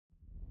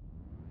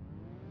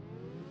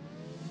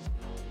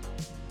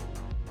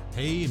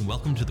Hey, and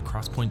welcome to the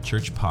Crosspoint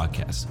Church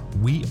podcast.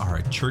 We are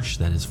a church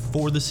that is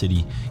for the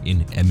city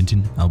in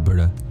Edmonton,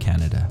 Alberta,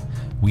 Canada.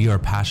 We are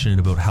passionate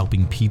about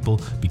helping people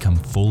become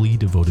fully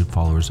devoted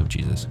followers of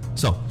Jesus.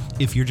 So,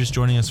 if you're just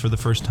joining us for the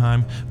first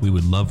time, we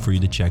would love for you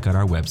to check out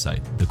our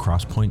website,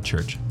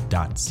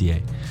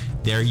 thecrosspointchurch.ca.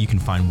 There you can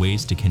find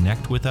ways to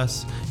connect with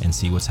us and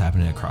see what's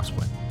happening at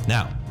Crosspoint.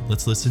 Now,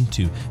 let's listen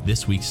to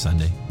this week's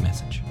Sunday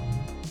message.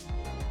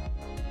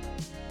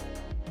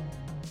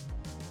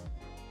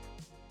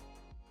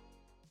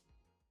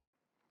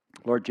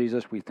 Lord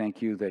Jesus, we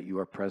thank you that you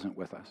are present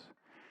with us.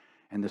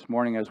 And this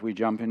morning, as we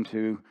jump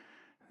into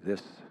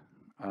this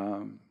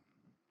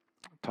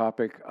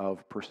topic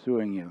of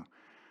pursuing you,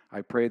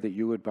 I pray that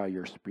you would, by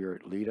your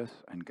Spirit, lead us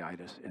and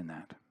guide us in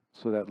that,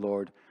 so that,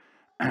 Lord,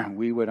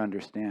 we would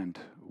understand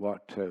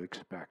what to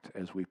expect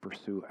as we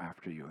pursue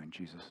after you. In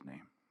Jesus'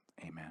 name,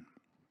 amen.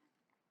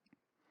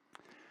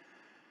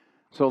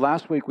 So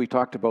last week we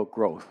talked about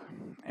growth,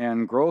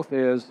 and growth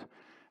is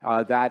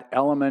that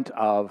element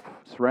of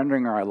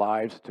surrendering our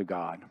lives to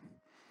God.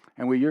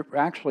 And we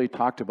actually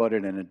talked about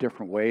it in a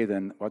different way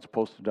than what's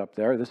posted up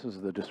there. This is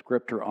the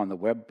descriptor on the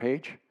web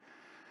page.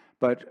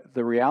 But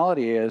the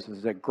reality is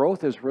that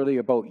growth is really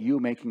about you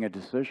making a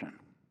decision.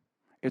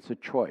 It's a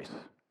choice.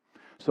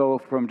 So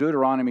from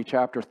Deuteronomy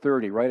chapter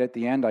 30, right at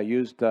the end, I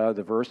used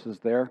the verses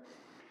there.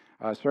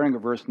 Starting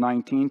at verse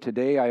 19,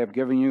 today I have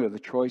given you the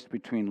choice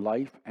between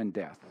life and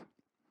death,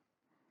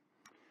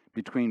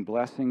 between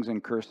blessings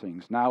and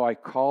cursings. Now I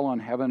call on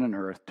heaven and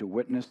earth to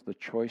witness the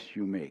choice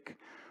you make.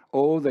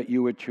 Oh, that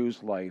you would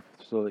choose life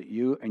so that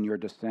you and your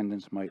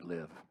descendants might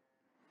live.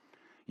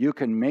 You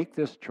can make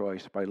this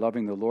choice by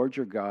loving the Lord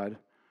your God,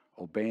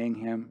 obeying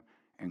him,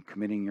 and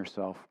committing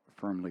yourself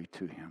firmly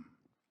to him.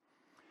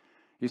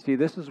 You see,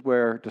 this is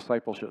where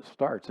discipleship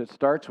starts. It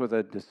starts with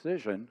a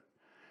decision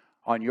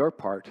on your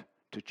part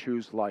to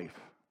choose life,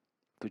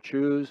 to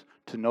choose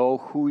to know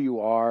who you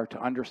are,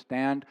 to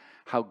understand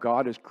how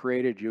God has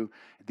created you.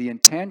 The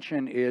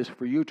intention is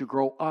for you to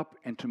grow up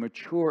and to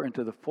mature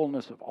into the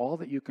fullness of all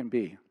that you can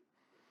be.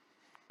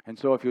 And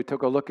so if you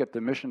took a look at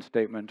the mission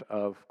statement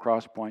of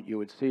Crosspoint, you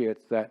would see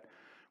it's that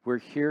we're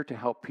here to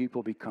help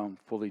people become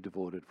fully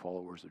devoted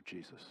followers of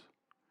Jesus.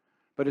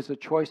 But it's a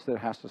choice that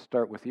has to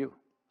start with you.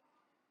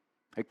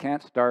 It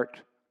can't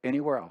start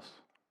anywhere else.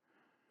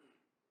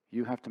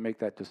 You have to make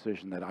that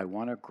decision that I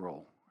want to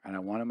grow and I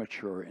want to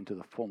mature into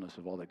the fullness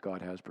of all that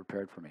God has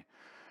prepared for me.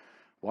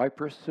 Why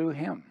pursue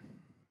him?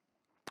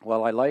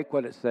 Well, I like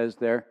what it says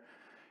there.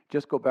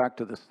 Just go back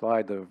to the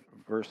slide, the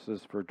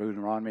verses for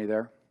Deuteronomy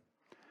there,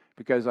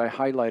 because I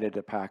highlighted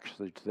a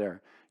passage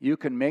there. You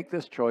can make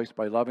this choice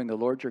by loving the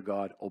Lord your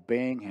God,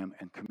 obeying him,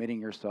 and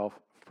committing yourself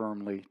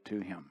firmly to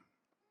him.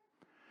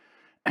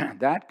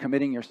 That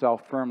committing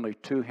yourself firmly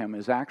to him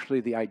is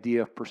actually the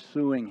idea of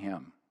pursuing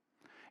him.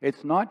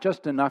 It's not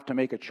just enough to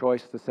make a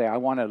choice to say, I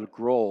want to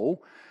grow,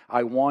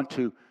 I want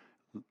to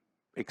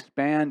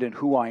expand in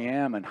who I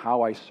am and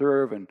how I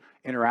serve and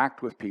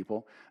interact with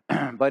people,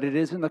 but it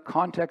is in the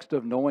context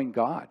of knowing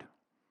God.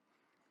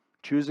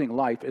 Choosing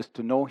life is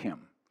to know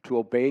him, to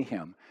obey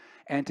him,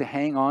 and to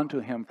hang on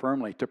to him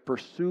firmly, to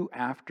pursue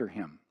after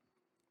him.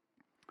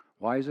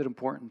 Why is it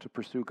important to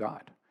pursue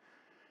God?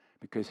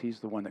 Because he's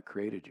the one that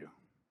created you.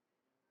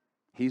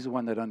 He's the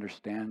one that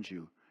understands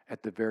you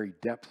at the very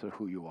depths of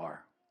who you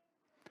are.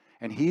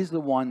 And he's the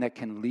one that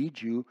can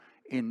lead you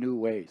in new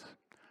ways.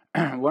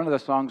 One of the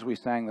songs we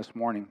sang this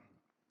morning,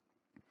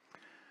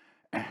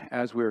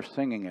 as we were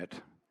singing it,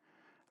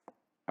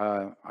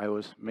 I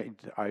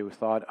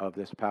thought of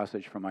this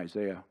passage from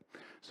Isaiah.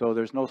 So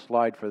there's no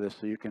slide for this,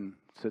 so you can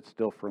sit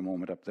still for a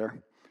moment up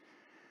there.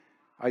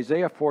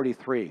 Isaiah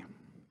 43.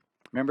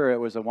 Remember, it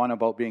was the one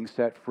about being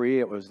set free.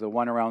 It was the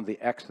one around the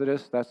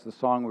Exodus. That's the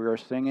song we were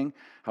singing,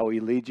 how he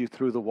leads you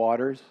through the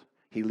waters.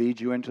 He leads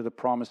you into the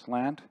promised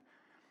land.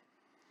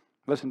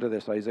 Listen to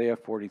this, Isaiah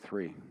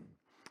 43.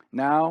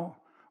 Now,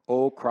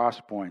 O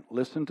Crosspoint,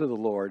 listen to the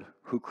Lord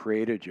who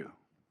created you.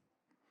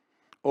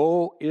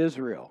 O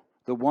Israel,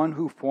 the one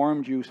who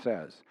formed you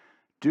says,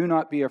 do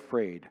not be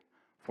afraid,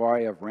 for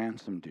I have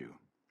ransomed you.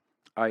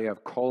 I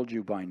have called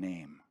you by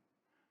name.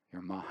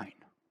 You're mine.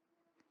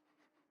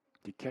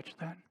 Did you catch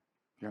that?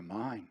 You're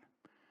mine.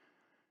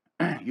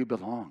 You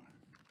belong.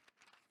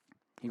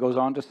 He goes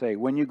on to say,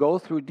 when you go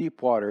through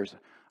deep waters,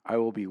 I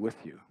will be with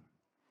you.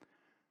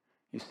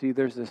 You see,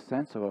 there's this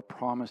sense of a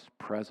promised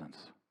presence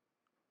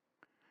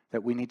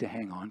that we need to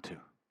hang on to.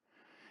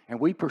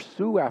 And we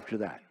pursue after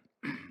that.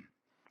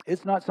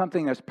 It's not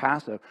something that's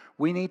passive.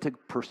 We need to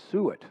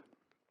pursue it.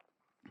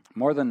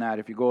 More than that,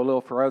 if you go a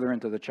little further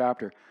into the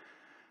chapter,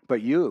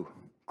 but you,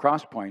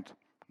 Crosspoint,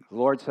 the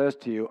Lord says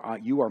to you,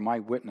 you are my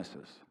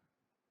witnesses.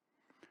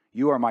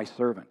 You are my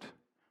servant.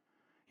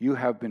 You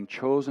have been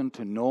chosen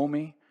to know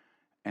me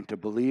and to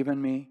believe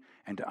in me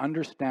and to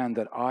understand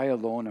that I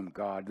alone am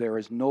God. There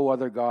is no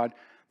other God.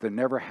 There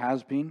never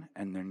has been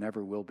and there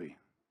never will be.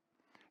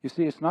 You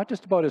see, it's not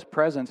just about his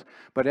presence,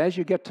 but as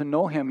you get to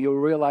know him, you'll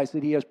realize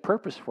that he has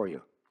purpose for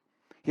you.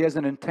 He has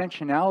an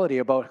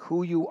intentionality about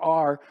who you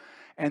are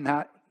and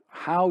that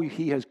how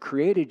he has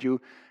created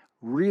you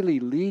really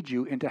lead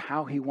you into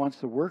how he wants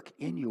to work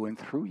in you and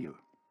through you.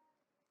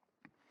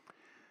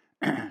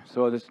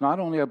 So it's not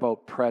only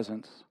about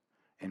presence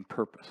and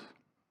purpose,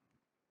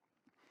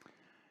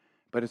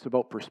 but it's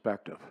about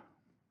perspective.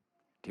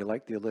 Do you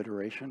like the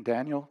alliteration?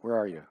 Daniel, where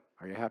are you?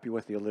 Are you happy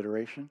with the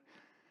alliteration?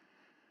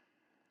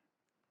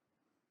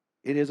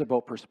 It is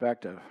about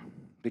perspective,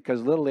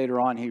 because a little later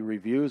on he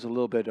reviews a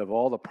little bit of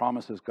all the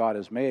promises God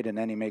has made, and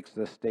then he makes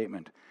this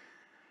statement.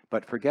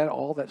 But forget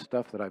all that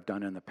stuff that I've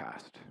done in the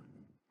past.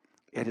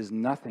 It is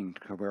nothing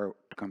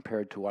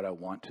compared to what I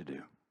want to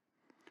do.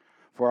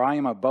 For I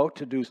am about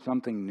to do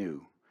something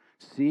new.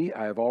 See,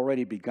 I have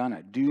already begun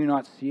it. Do you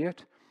not see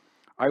it?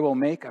 I will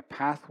make a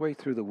pathway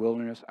through the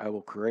wilderness. I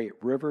will create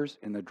rivers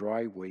in the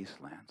dry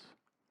wastelands.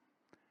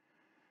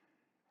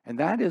 And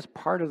that is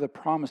part of the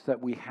promise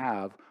that we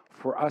have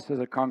for us as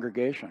a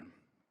congregation.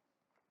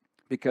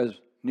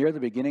 Because near the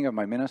beginning of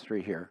my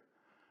ministry here,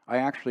 I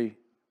actually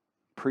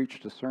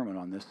preached a sermon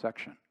on this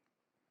section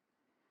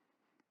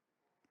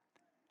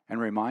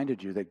and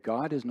reminded you that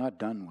God is not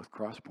done with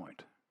Crosspoint.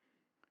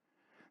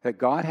 That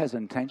God has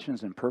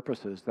intentions and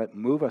purposes that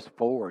move us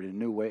forward in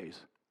new ways.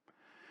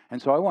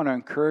 And so I want to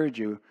encourage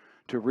you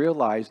to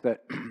realize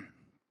that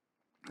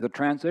the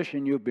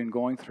transition you've been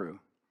going through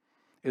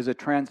is a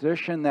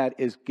transition that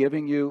is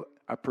giving you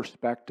a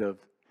perspective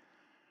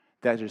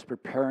that is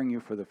preparing you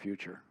for the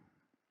future.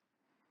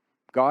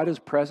 God is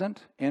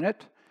present in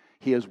it.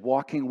 He is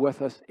walking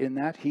with us in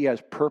that. He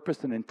has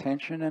purpose and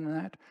intention in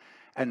that.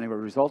 And the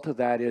result of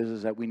that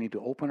is that we need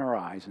to open our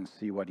eyes and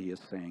see what he is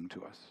saying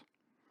to us.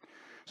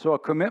 So a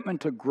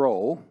commitment to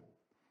grow,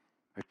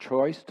 a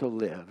choice to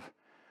live,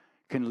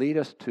 can lead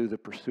us to the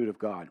pursuit of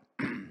God.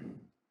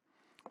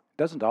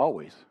 Doesn't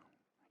always.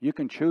 You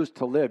can choose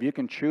to live. You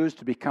can choose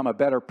to become a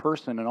better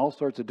person in all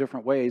sorts of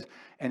different ways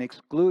and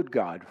exclude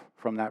God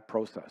from that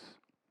process.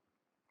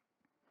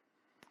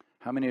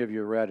 How many of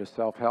you read a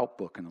self-help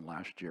book in the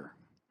last year?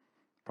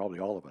 Probably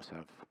all of us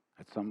have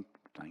at some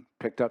time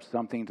picked up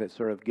something that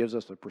sort of gives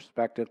us a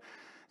perspective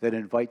that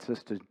invites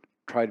us to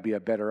try to be a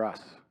better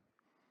us.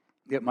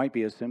 It might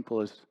be as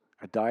simple as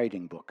a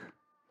dieting book.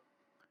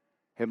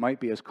 It might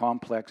be as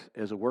complex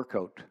as a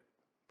workout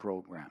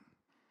program.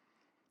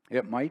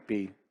 It might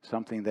be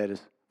something that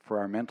is for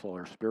our mental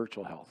or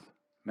spiritual health,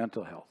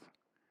 mental health.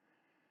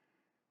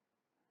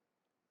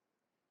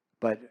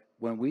 But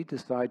when we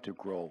decide to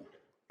grow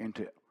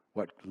into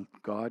what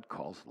God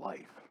calls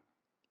life,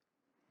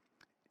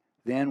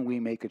 then we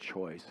make a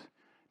choice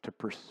to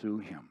pursue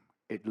him.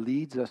 It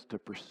leads us to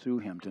pursue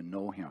him, to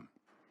know him.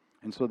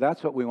 And so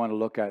that's what we want to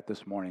look at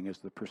this morning, is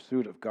the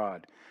pursuit of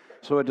God.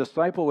 So a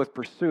disciple with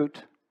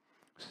pursuit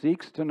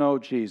seeks to know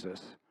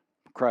Jesus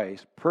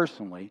Christ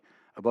personally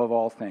above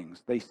all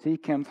things. They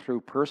seek him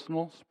through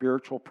personal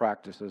spiritual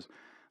practices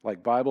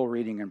like Bible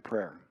reading and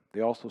prayer.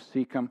 They also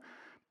seek him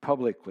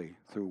publicly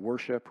through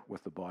worship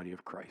with the body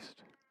of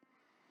Christ.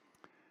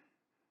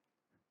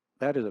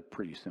 That is a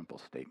pretty simple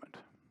statement.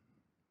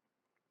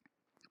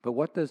 But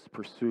what does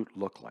pursuit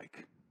look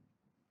like?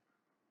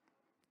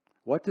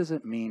 What does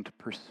it mean to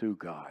pursue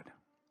God?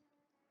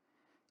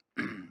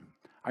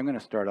 I'm going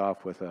to start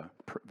off with a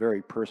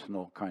very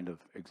personal kind of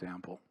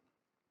example.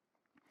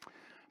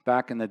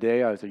 Back in the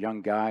day, I was a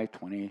young guy,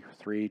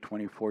 23,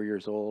 24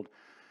 years old,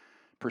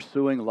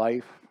 pursuing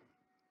life,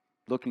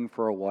 looking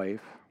for a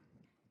wife.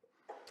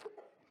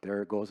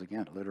 There it goes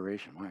again,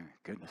 alliteration. My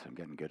goodness, I'm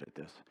getting good at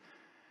this.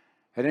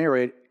 At any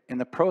rate, in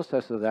the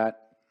process of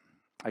that,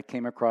 I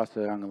came across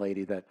a young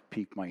lady that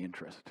piqued my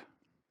interest.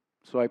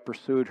 So I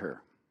pursued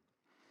her.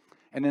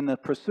 And in the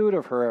pursuit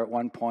of her at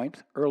one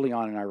point, early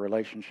on in our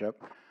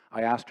relationship,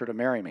 I asked her to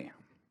marry me.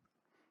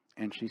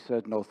 And she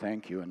said, no,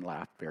 thank you, and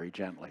laughed very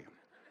gently.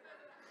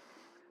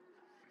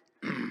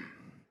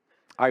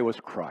 I was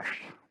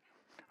crushed.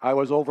 I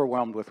was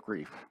overwhelmed with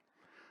grief.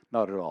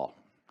 Not at all.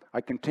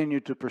 I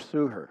continued to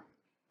pursue her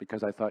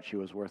because I thought she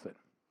was worth it.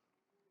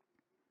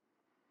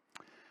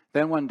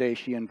 Then one day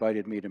she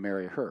invited me to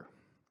marry her.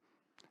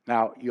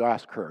 Now, you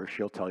ask her,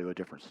 she'll tell you a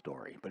different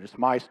story, but it's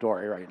my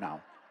story right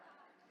now.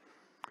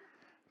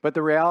 But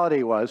the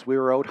reality was, we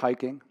were out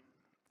hiking,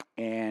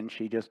 and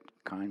she just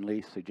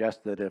kindly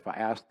suggested that if I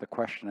asked the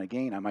question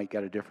again, I might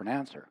get a different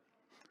answer.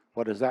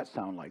 What does that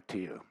sound like to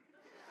you?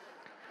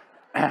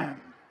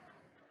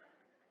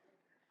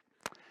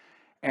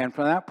 And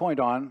from that point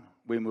on,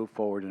 we moved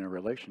forward in a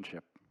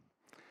relationship.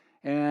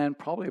 And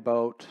probably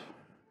about,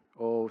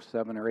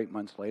 7 or 8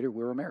 months later,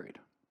 we were married.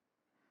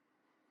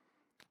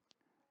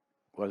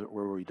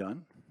 Were we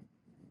done?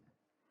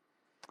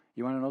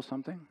 You want to know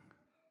something?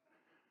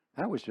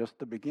 That was just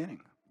the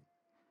beginning.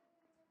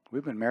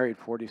 We've been married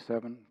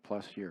 47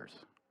 plus years.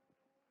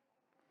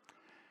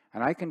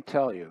 And I can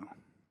tell you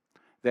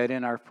that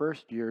in our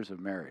first years of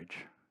marriage,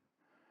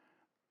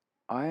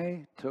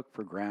 I took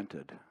for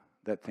granted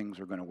that things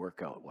were going to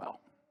work out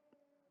well.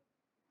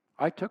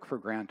 I took for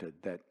granted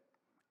that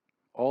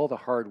all the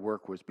hard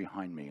work was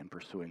behind me in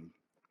pursuing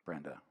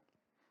Brenda,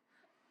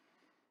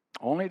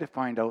 only to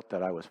find out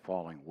that I was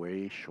falling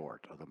way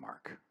short of the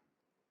mark.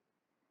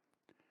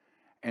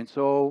 And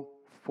so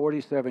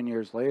 47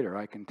 years later,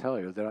 I can tell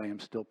you that I am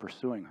still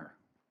pursuing her.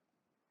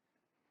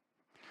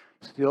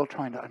 Still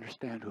trying to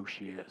understand who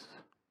she is.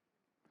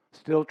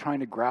 Still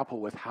trying to grapple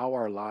with how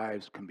our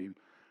lives can be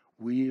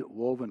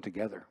woven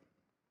together.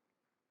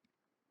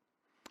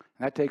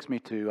 And that takes me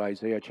to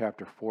Isaiah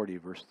chapter 40,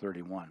 verse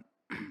 31.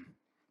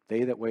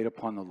 They that wait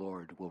upon the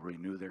Lord will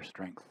renew their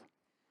strength.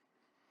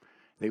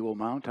 They will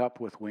mount up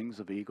with wings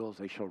of eagles.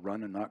 They shall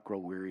run and not grow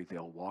weary.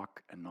 They'll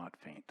walk and not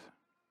faint.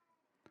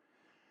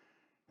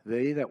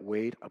 They that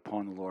wait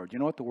upon the Lord. You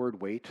know what the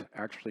word wait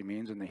actually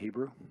means in the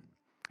Hebrew?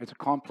 It's a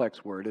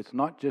complex word. It's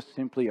not just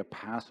simply a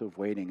passive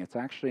waiting. It's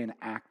actually an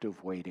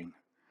active waiting.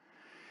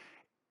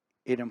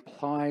 It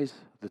implies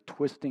the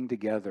twisting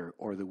together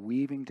or the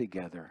weaving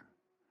together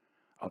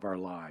of our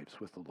lives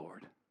with the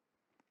Lord.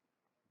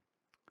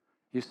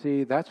 You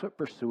see, that's what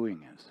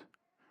pursuing is.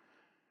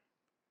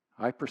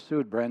 I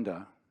pursued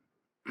Brenda,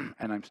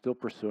 and I'm still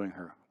pursuing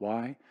her.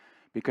 Why?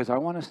 Because I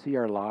want to see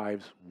our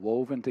lives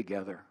woven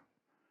together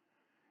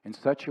in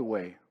such a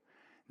way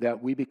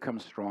that we become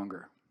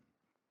stronger.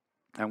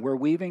 And we're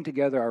weaving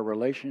together our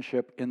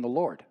relationship in the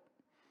Lord.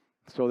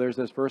 So there's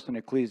this verse in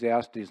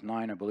Ecclesiastes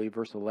 9, I believe,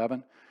 verse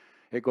 11.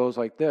 It goes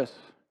like this.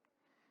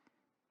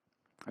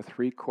 A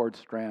three-cord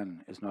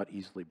strand is not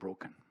easily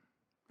broken.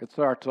 It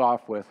starts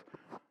off with,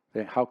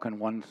 how can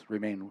one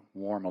remain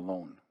warm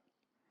alone?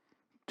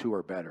 Two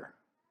are better.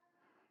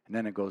 And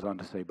then it goes on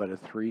to say, but a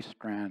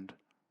three-strand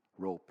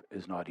rope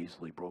is not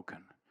easily broken.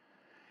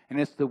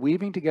 And it's the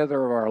weaving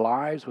together of our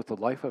lives with the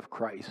life of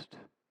Christ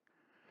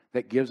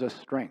that gives us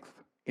strength,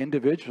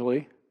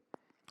 individually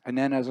and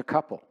then as a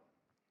couple.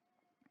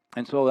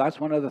 And so that's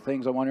one of the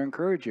things I want to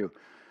encourage you.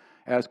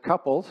 As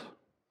couples,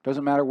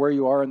 doesn't matter where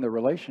you are in the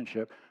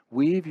relationship,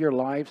 weave your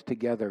lives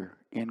together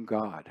in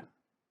God.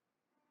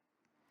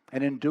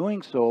 And in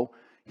doing so,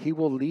 He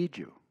will lead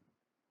you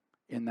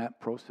in that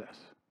process.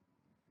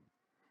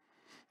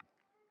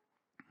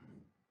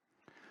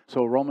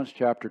 So Romans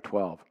chapter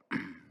 12,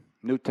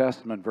 New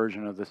Testament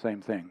version of the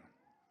same thing.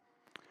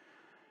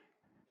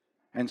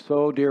 And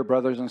so, dear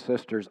brothers and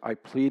sisters, I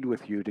plead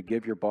with you to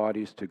give your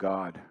bodies to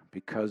God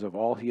because of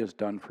all He has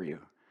done for you.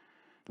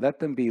 Let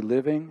them be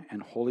living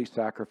and holy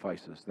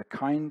sacrifices, the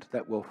kind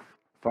that will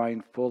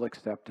find full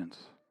acceptance.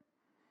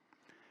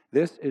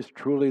 This is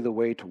truly the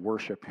way to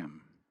worship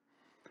Him.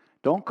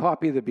 Don't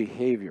copy the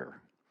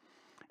behavior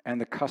and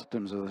the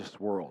customs of this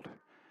world,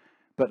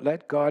 but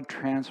let God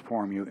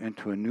transform you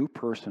into a new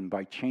person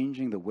by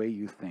changing the way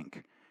you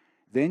think.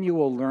 Then you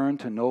will learn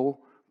to know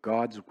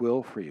God's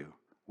will for you,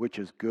 which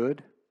is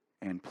good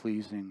and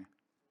pleasing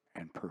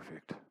and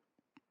perfect.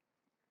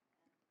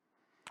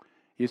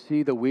 You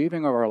see, the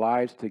weaving of our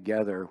lives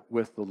together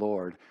with the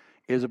Lord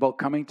is about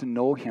coming to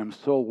know Him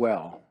so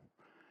well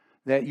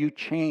that you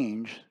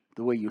change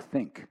the way you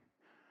think.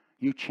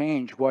 You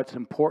change what's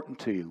important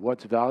to you,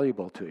 what's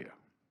valuable to you.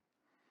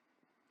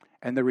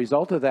 And the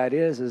result of that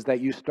is that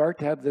you start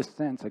to have this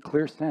sense, a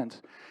clear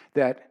sense,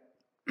 that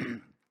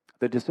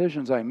the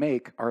decisions I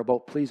make are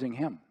about pleasing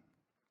Him.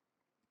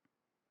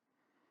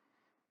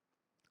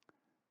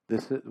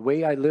 The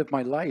way I live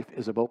my life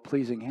is about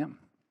pleasing Him.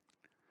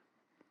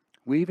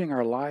 Weaving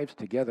our lives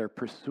together,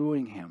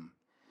 pursuing Him,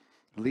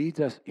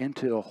 leads us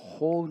into a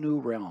whole new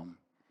realm.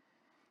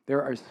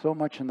 There is so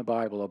much in the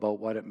Bible about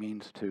what it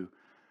means to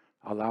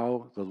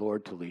allow the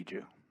Lord to lead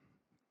you.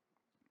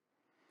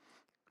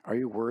 Are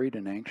you worried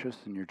and anxious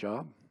in your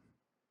job,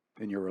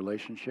 in your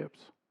relationships?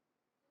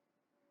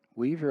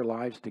 Weave your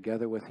lives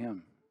together with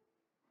Him.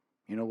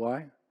 You know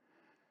why?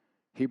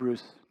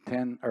 Hebrews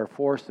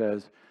 4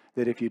 says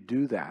that if you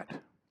do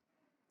that,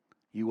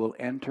 you will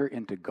enter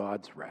into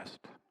God's rest.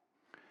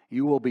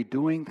 You will be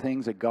doing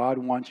things that God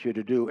wants you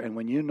to do. And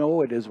when you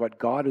know it is what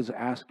God is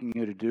asking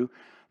you to do,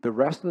 the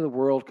rest of the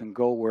world can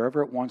go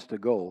wherever it wants to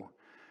go.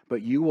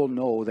 But you will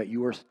know that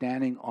you are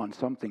standing on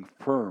something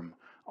firm,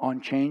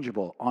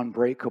 unchangeable,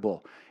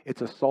 unbreakable.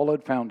 It's a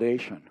solid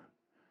foundation.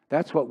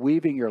 That's what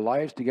weaving your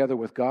lives together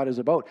with God is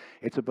about.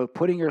 It's about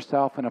putting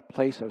yourself in a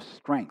place of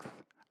strength,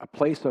 a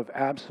place of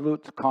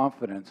absolute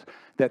confidence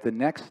that the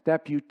next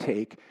step you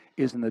take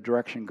is in the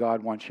direction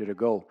God wants you to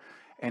go.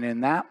 And in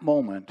that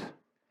moment,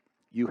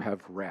 you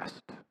have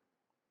rest. I'm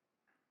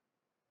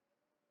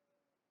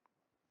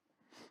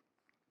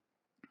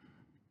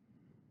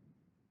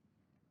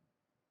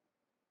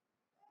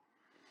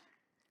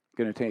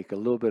going to take a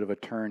little bit of a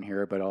turn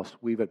here, but I'll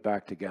weave it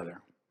back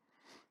together.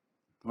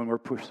 When we're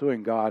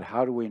pursuing God,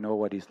 how do we know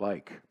what He's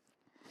like?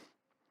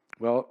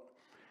 Well,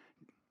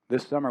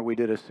 this summer we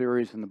did a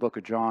series in the book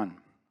of John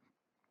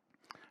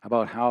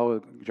about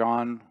how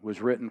John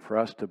was written for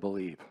us to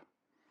believe.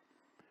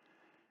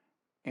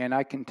 And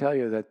I can tell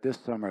you that this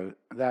summer,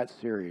 that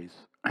series,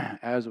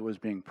 as it was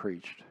being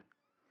preached,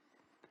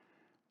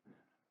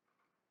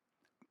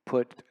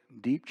 put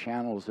deep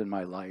channels in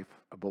my life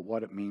about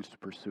what it means to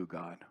pursue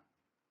God.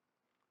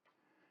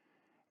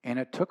 And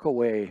it took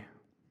away,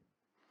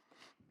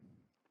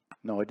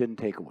 no, it didn't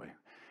take away.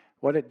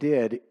 What it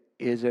did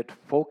is it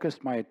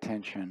focused my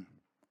attention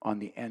on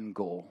the end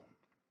goal.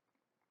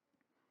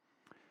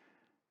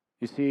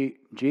 You see,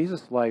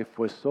 Jesus' life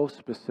was so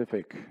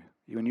specific.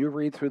 When you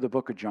read through the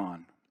book of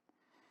John,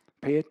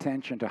 pay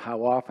attention to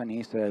how often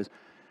he says,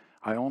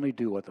 I only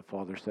do what the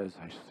Father says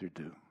I should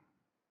do.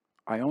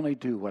 I only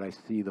do what I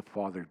see the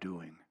Father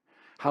doing.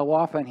 How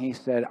often he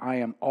said, I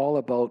am all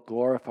about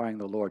glorifying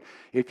the Lord.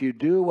 If you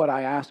do what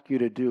I ask you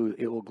to do,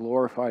 it will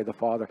glorify the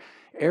Father.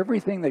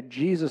 Everything that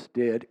Jesus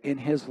did in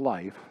his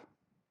life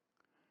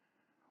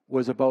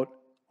was about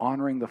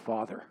honoring the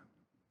Father.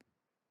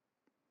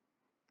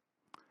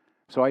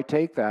 So I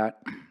take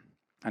that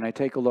and I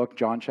take a look,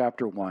 John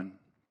chapter 1.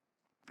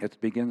 It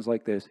begins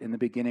like this. In the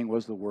beginning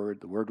was the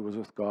Word was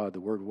with God, the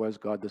Word was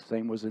God, the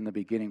same was in the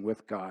beginning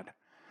with God.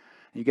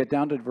 You get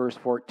down to verse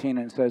 14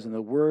 and it says, and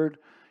the Word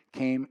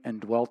came and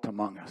dwelt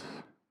among us,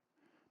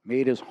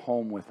 made his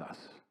home with us.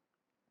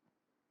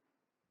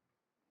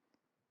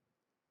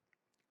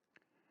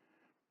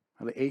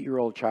 Now, the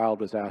 8-year-old child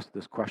was asked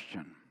this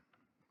question.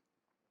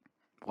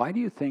 Why do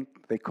you think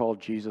they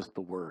called Jesus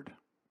the Word?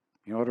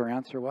 You know what her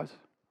answer was?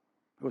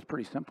 It was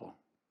pretty simple.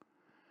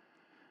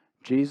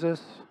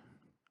 Jesus,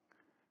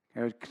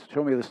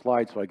 show me the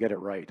slide so I get it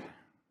right.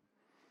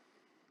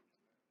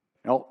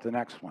 Nope, the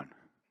next one.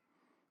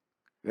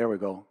 There we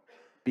go.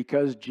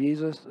 Because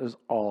Jesus is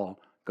all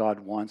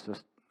God wants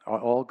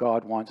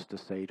to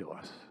say to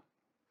us.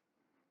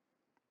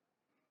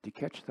 Do you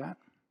catch that?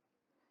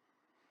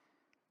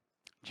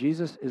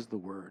 Jesus is the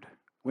Word.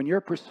 When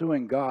you're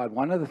pursuing God,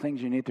 one of the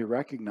things you need to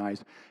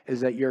recognize is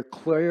that your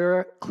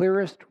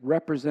clearest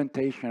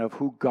representation of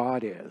who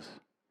God is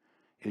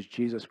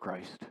Jesus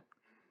Christ.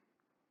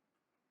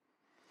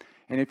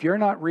 And if you're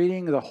not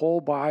reading the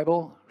whole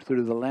Bible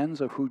through the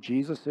lens of who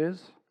Jesus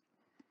is,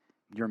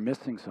 you're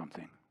missing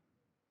something.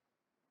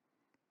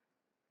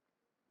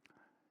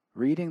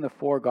 Reading the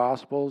 4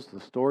 Gospels,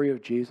 the story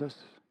of Jesus,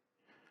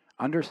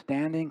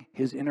 understanding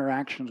his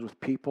interactions with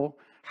people,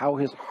 how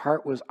his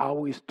heart was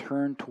always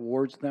turned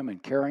towards them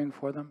and caring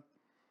for them.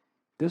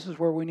 This is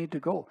where we need to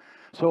go.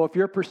 So if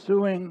you're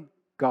pursuing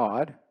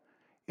God,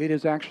 it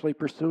is actually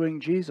pursuing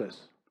Jesus,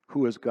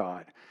 who is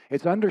God.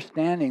 It's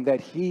understanding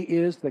that he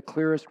is the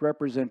clearest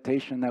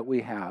representation that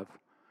we have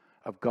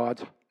of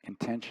God's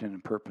intention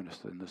and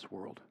purpose in this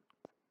world.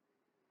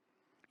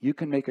 You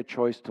can make a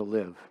choice to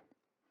live,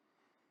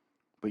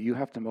 but you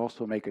have to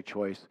also make a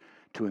choice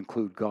to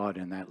include God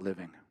in that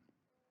living.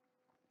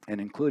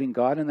 And including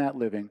God in that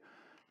living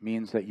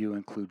means that you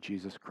include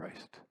Jesus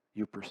Christ.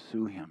 You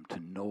pursue him, to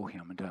know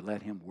him, and to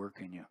let him work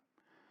in you.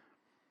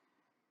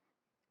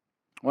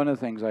 One of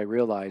the things I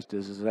realized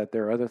is that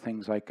there are other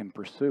things I can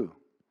pursue,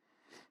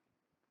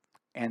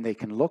 and they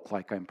can look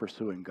like I'm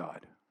pursuing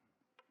God.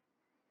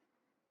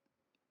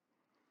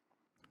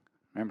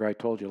 Remember, I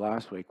told you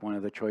last week, one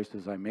of the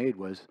choices I made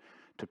was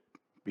to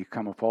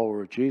become a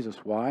follower of Jesus.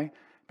 Why?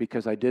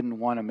 Because I didn't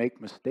want to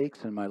make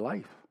mistakes in my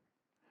life.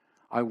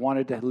 I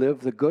wanted to live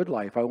the good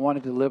life. I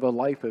wanted to live a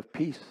life of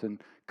peace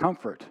and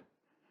comfort.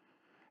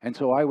 And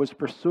so I was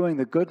pursuing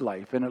the good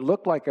life, and it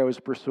looked like I was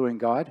pursuing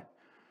God.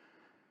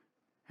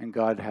 And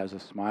God has a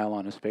smile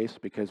on his face,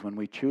 because when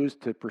we choose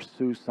to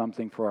pursue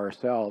something for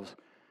ourselves,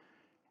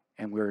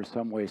 and we're in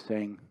some way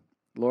saying,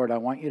 Lord, I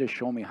want you to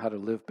show me how to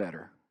live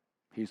better.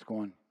 He's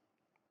going,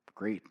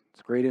 great.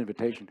 It's a great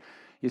invitation.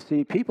 You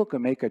see, people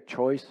can make a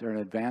choice or an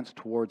advance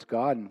towards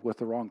God with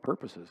the wrong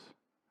purposes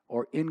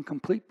or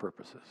incomplete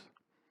purposes.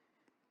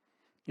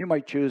 You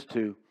might choose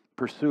to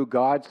pursue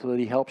God so that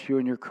he helps you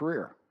in your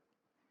career.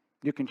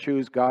 You can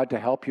choose God to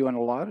help you in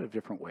a lot of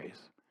different ways,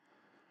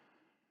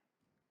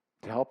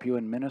 to help you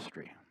in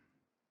ministry.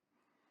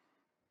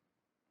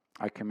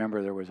 I can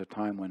remember there was a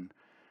time when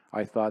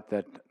I thought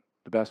that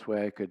the best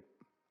way I could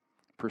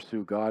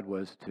pursue God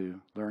was to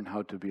learn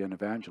how to be an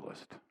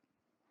evangelist.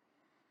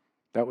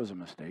 That was a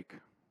mistake.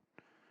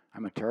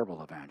 I'm a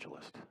terrible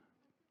evangelist.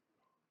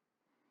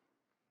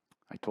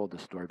 I told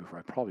this story before.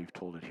 I probably have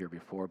told it here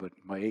before, but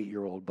my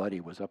 8-year-old buddy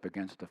was up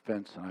against a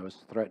fence, and I was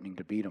threatening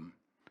to beat him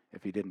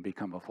if he didn't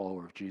become a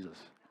follower of Jesus.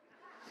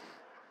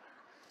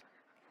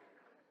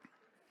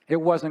 It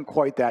wasn't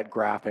quite that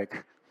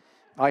graphic.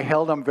 I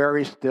held him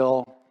very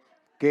still,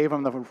 gave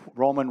him the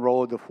Roman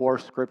road, the 4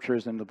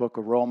 scriptures in the book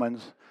of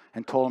Romans,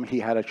 and told him he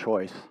had a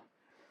choice.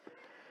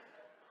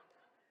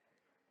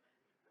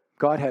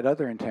 God had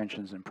other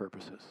intentions and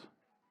purposes.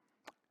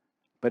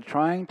 But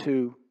trying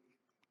to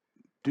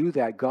do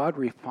that, God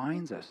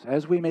refines us.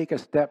 As we make a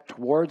step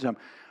towards him,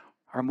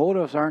 our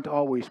motives aren't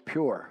always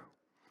pure.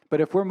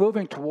 But if we're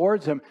moving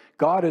towards him,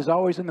 God is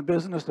always in the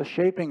business of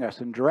shaping us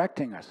and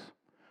directing us.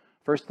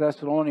 1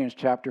 Thessalonians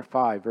chapter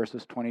 5,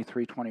 verses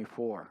 23,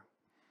 24.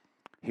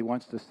 He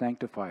wants to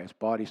sanctify us,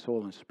 body,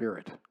 soul, and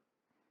spirit.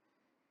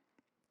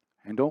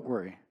 And don't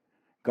worry,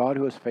 God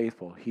who is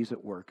faithful, he's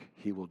at work,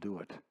 he will do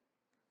it.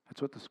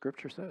 That's what the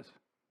scripture says.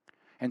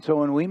 And so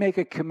when we make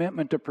a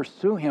commitment to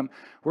pursue him,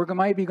 we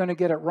might be going to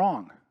get it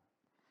wrong.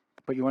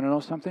 But you want to know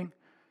something?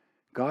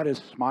 God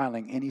is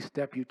smiling any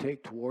step you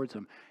take towards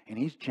him, and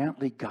he's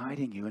gently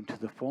guiding you into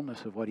the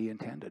fullness of what he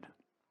intended.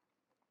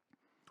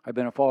 I've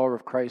been a follower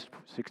of Christ for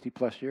 60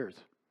 plus years.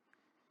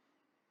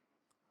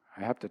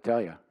 I have to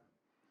tell you,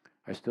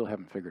 I still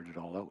haven't figured it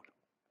all out.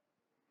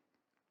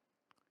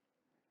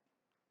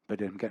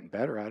 But I'm getting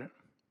better at it.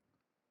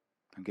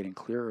 I'm getting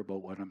clearer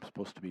about what I'm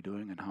supposed to be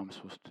doing and how I'm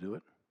supposed to do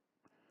it.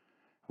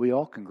 We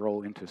all can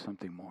grow into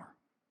something more.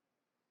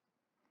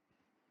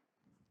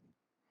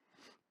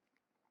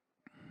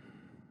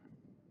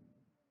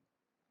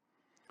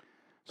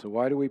 So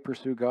why do we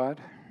pursue God?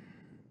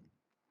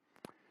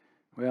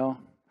 Well,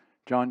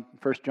 1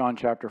 John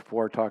chapter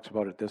 4 talks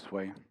about it this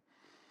way.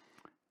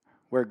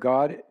 Where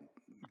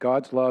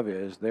God's love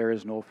is, there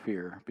is no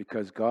fear,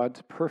 because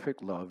God's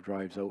perfect love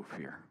drives out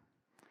fear.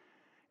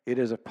 It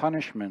is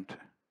punishment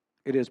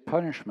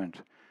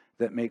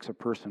that makes a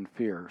person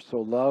fear.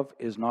 So love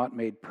is not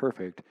made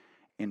perfect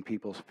in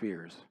people's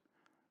fears.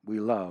 We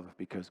love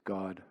because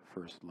God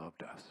first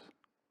loved us.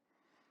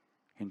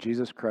 In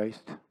Jesus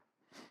Christ,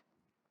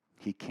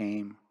 He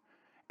came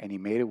and He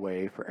made a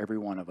way for every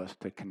one of us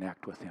to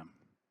connect with Him,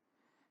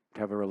 to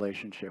have a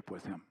relationship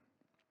with Him.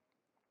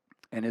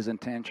 And His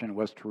intention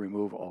was to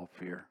remove all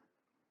fear.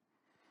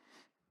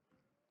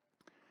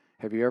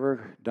 Have you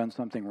ever done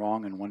something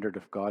wrong and wondered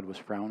if God was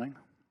frowning?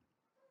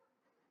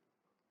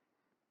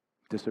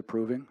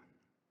 Disapproving?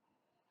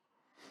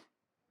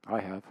 I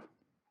have.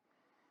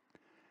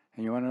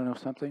 And you want to know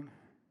something?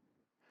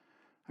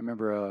 I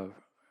remember a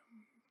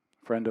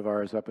friend of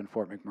ours up in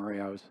Fort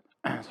McMurray, I was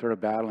sort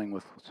of battling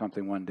with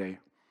something one day.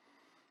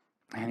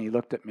 And he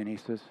looked at me and he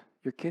says,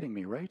 "You're kidding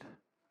me, right?"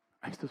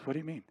 I says, "What do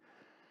you mean?"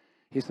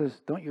 He says,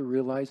 "Don't you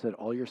realize that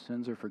all your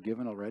sins are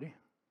forgiven already?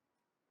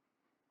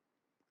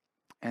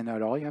 And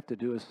that all you have to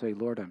do is say,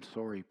 'Lord, I'm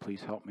sorry.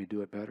 Please help me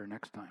do it better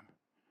next time.'"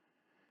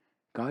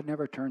 God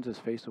never turns His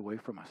face away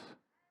from us.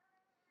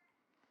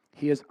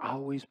 He is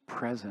always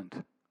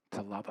present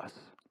to love us.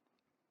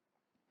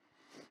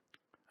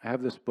 I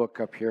have this book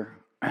up here,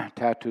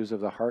 Tattoos of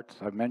the Heart.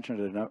 I've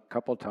mentioned it a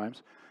couple of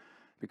times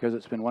because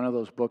it's been one of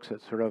those books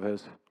that sort of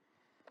has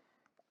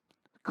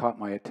caught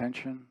my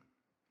attention,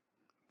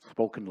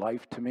 spoken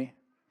life to me.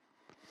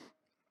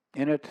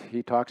 In it,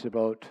 he talks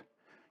about,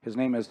 his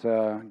name is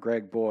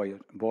Greg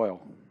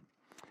Boyle.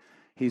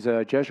 He's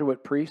a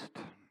Jesuit priest.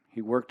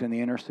 He worked in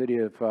the inner city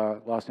of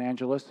Los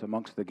Angeles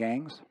amongst the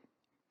gangs.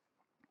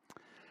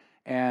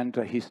 And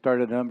he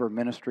started a number of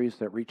ministries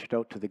that reached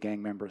out to the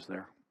gang members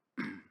there.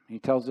 He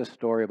tells this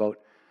story about,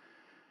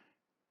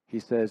 he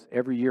says,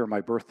 every year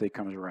my birthday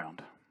comes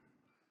around.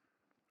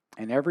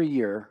 And every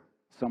year,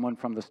 someone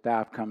from the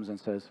staff comes and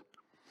says,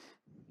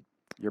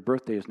 "Your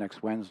birthday is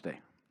next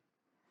Wednesday.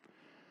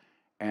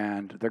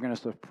 And they're going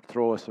to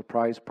throw a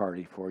surprise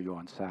party for you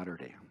on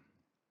Saturday."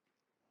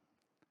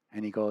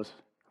 And he goes,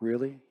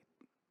 "Really?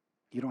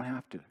 You don't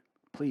have to.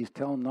 Please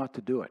tell them not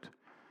to do it."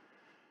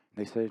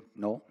 They say,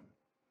 "No,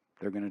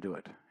 they're going to do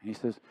it." And he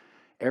says,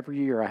 "Every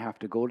year I have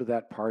to go to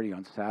that party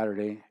on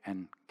Saturday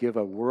and give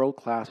a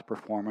world-class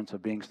performance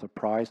of being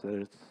surprised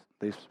that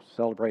they're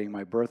celebrating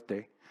my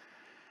birthday."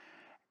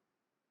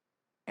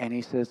 And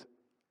he says,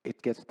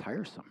 "It gets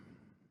tiresome."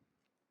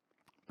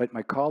 But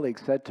my colleague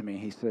said to me,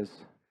 he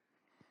says,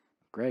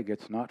 "Greg,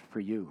 it's not for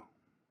you.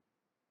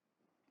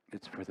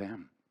 It's for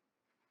them.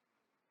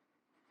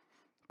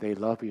 They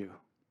love you.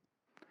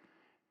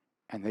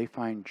 And they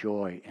find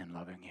joy in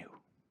loving you."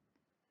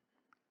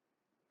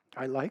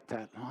 I like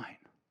that line.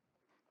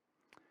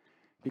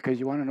 Because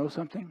you want to know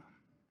something?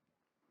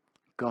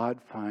 God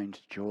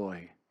finds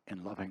joy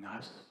in loving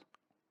us.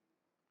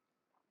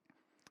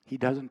 He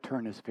doesn't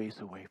turn His face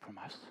away from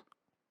us.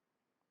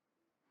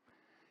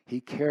 He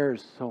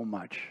cares so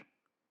much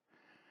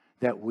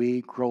that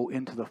we grow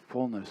into the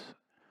fullness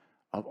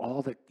of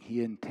all that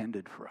He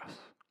intended for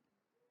us.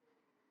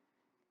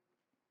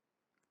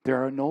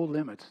 There are no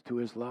limits to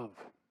His love.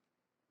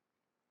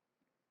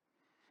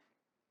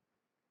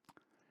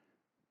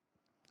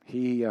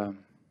 You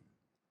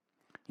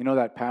know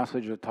that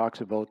passage that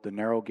talks about the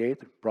narrow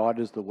gate? Broad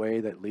is the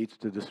way that leads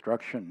to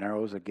destruction.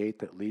 Narrow is a gate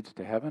that leads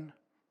to heaven,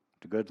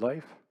 to good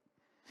life.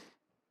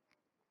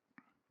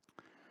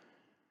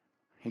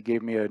 He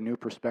gave me a new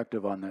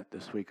perspective on that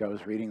this week. I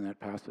was reading that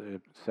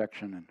passage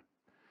section, and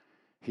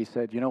he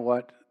said, "You know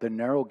what? The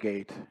narrow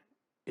gate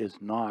is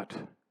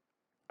not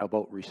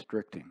about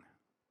restricting.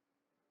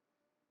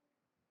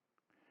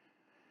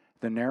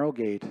 The narrow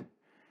gate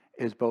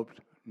is about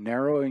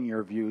narrowing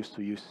your view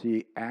so you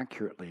see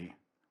accurately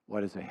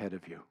what is ahead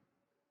of you.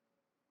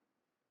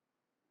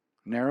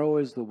 Narrow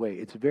is the way.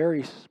 It's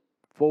very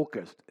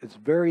focused. It's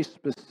very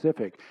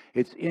specific.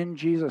 It's in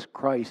Jesus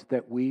Christ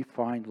that we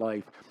find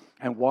life.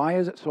 And why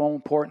is it so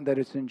important that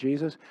it's in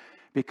Jesus?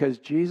 Because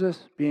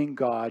Jesus, being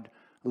God,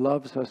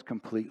 loves us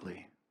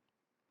completely.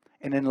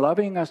 And in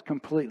loving us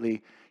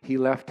completely, He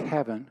left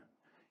heaven,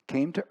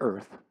 came to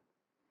earth,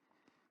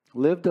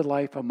 lived a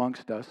life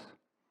amongst us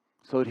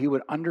so that He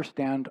would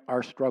understand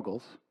our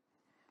struggles.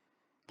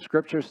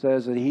 Scripture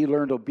says that He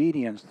learned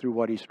obedience through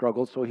what He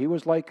struggled. So He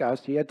was like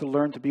us. He had to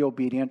learn to be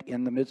obedient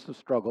in the midst of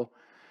struggle.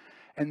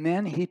 And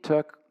then He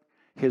took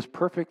His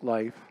perfect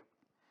life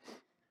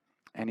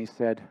and He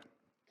said,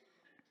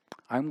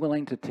 "I'm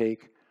willing to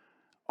take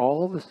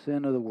all the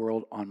sin of the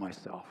world on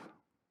myself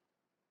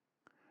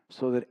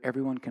so that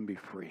everyone can be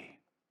free."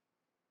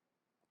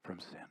 from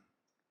sin.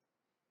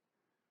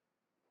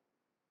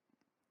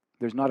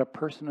 There's not a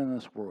person in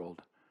this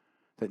world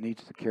that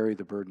needs to carry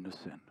the burden of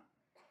sin.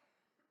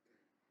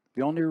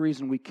 The only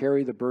reason we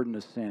carry the burden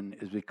of sin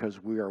is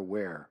because we are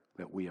aware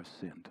that we have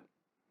sinned.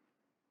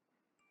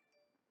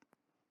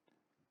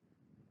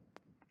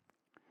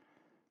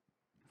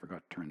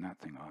 Forgot to turn that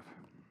thing off.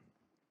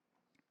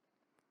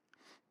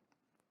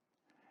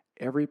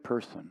 Every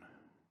person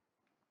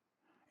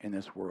in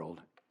this world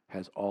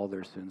has all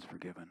their sins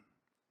forgiven.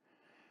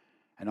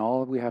 And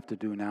all we have to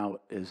do now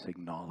is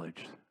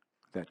acknowledge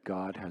that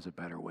God has a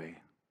better way.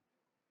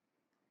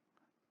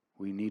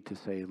 We need to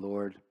say,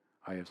 Lord,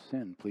 I have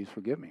sinned. Please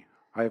forgive me.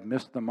 I have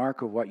missed the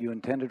mark of what you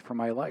intended for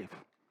my life.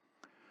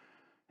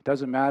 It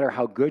doesn't matter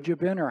how good you've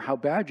been or how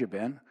bad you've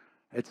been.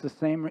 It's the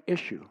same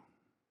issue.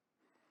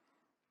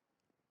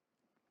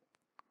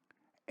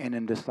 And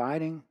in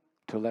deciding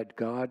to let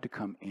God to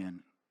come in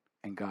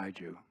and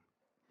guide you,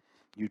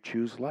 you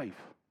choose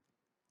life.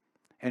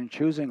 And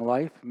choosing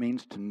life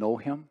means to know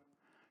Him,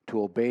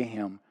 to obey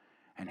Him,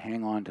 and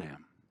hang on to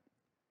Him.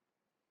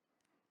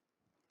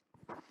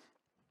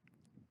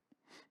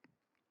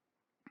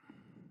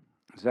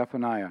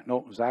 Zephaniah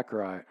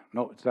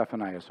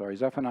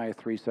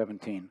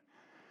 3:17.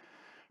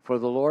 For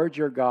the Lord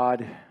your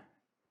God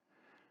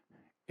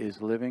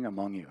is living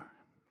among you.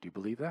 Do you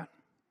believe that?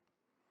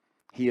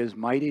 He is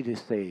mighty to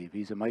save.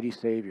 He's a mighty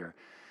Savior.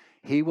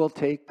 He will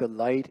take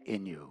delight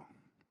in you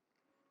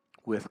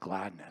with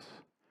gladness.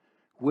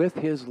 With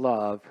His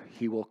love,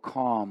 He will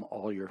calm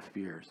all your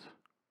fears.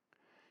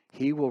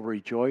 He will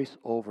rejoice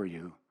over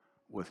you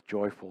with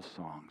joyful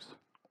songs.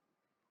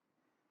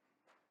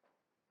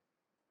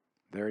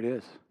 There it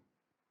is.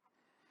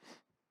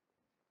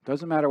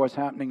 Doesn't matter what's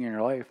happening in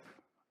your life.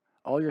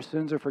 All your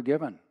sins are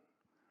forgiven.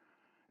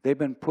 They've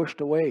been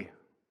pushed away.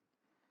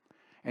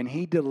 And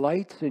He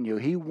delights in you.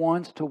 He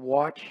wants to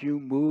watch you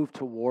move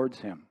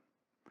towards Him.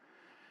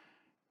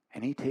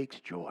 And He takes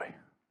joy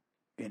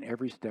in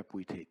every step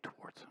we take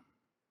towards Him.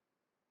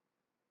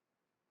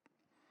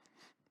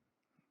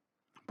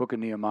 Book of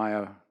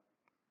Nehemiah,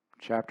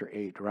 chapter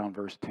 8, around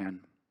verse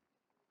 10.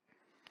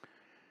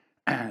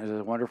 There's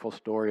a wonderful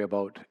story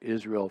about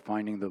Israel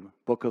finding the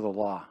book of the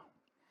law.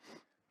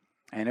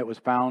 And it was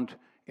found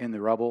in the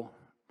rubble.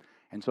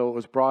 And so it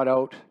was brought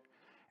out,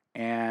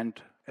 and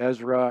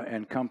Ezra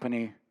and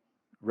company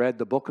read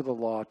the book of the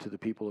law to the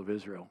people of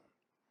Israel.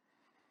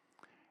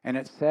 And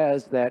it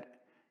says that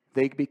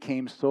they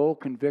became so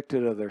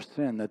convicted of their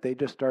sin that they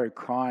just started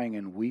crying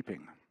and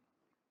weeping.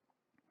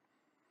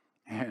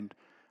 And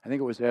I think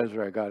it was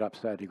Ezra got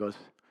upset.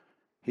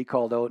 He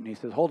called out and he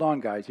says, hold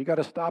on, guys, you got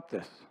to stop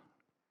this.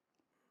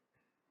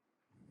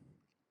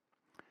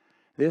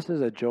 This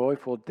is a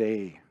joyful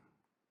day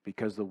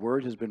because the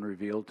word has been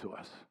revealed to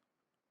us.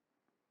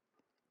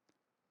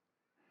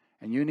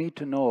 And you need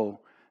to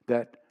know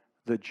that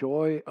the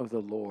joy of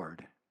the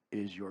Lord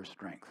is your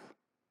strength.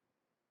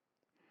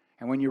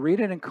 And when you read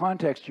it in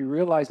context, you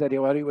realize that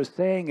what he was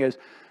saying is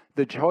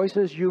the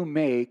choices you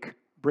make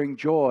bring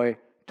joy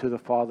to the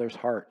Father's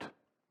heart.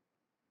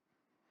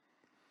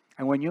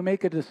 And when you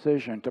make a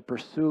decision to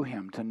pursue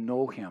Him, to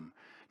know Him,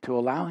 to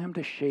allow Him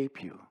to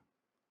shape you,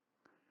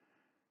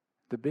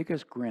 the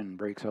biggest grin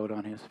breaks out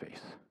on His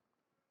face.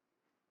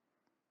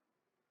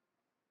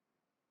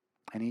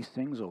 And He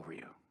sings over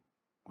you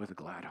with a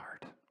glad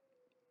heart.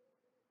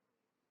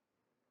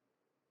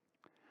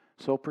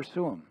 So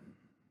pursue Him.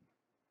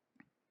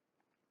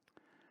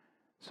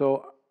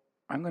 So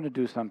I'm going to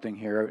do something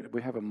here.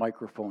 We have a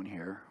microphone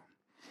here.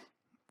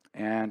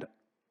 And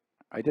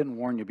I didn't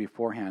warn you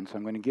beforehand, so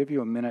I'm going to give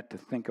you a minute to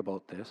think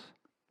about this.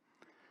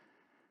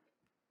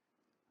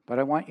 But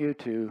I want you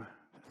to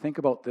think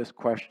about this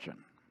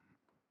question.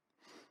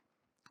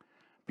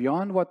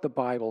 Beyond what the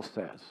Bible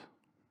says,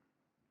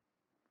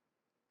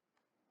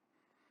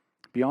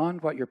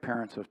 beyond what your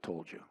parents have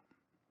told you,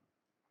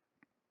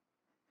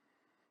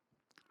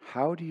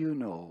 how do you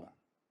know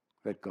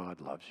that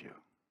God loves you?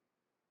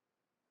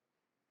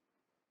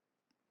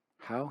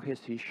 How has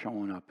He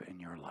shown up in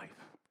your life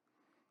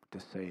to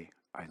say,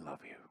 I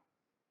love you?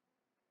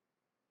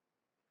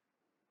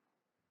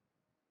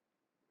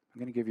 I'm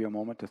going to give you a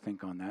moment to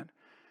think on that,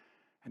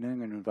 and then I'm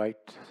going to invite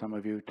some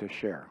of you to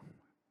share,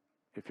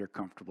 if you're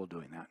comfortable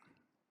doing that.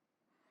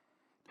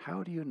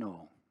 How do you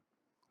know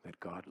that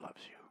God loves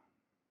you?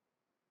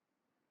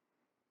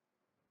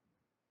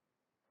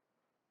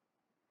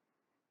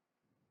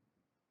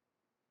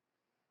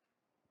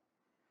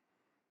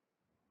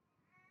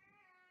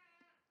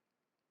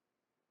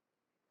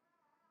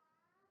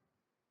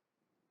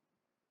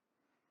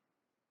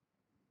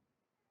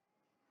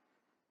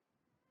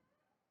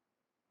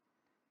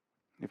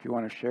 If you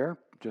want to share,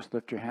 just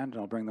lift your hand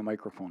and I'll bring the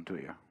microphone to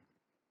you.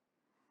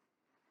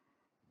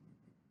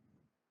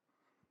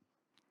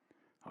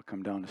 I'll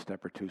come down a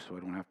step or two so I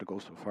don't have to go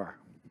so far.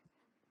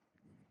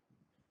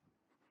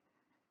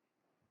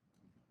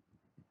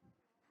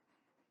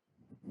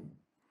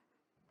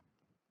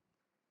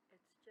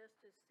 It's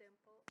just as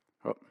simple.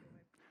 Oh.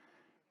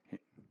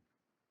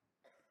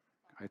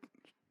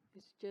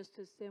 It's just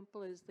as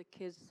simple as the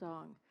kids'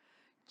 song.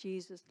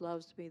 Jesus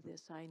loves me,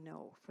 this I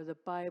know, for the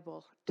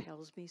Bible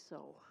tells me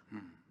so.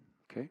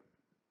 Okay.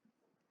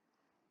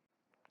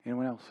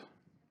 Anyone else?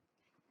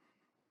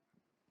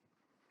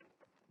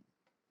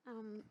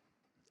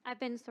 I've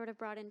been sort of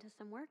brought into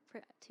some work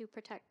to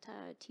protect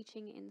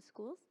teaching in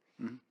schools.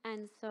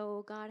 And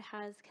so God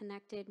has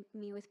connected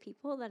me with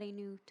people that I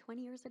knew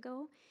 20 years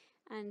ago.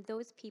 And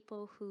those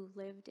people who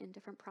lived in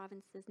different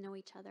provinces know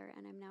each other,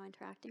 and I'm now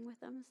interacting with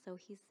them. So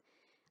he's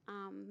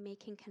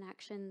making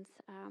connections.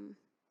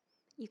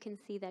 You can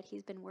see that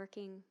he's been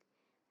working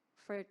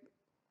for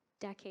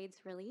decades,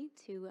 really,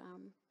 to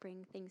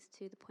bring things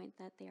to the point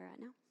that they are at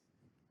now.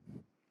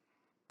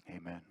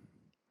 Amen.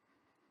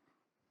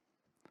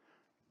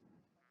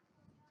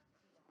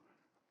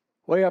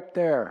 Way up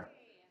there.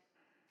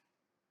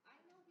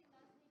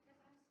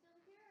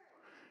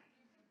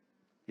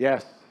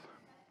 Yes.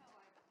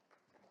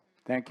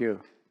 Thank you.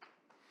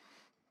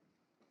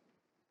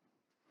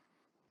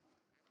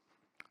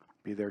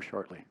 Be there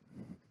shortly.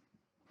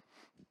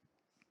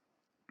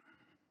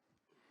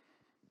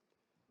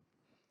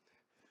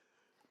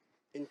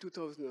 In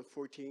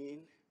 2014,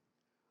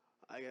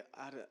 I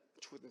had a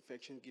throat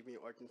infection, give me an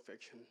heart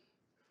infection,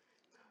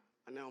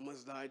 and I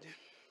almost died.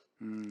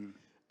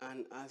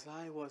 And as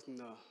I was in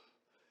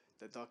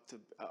the doctor,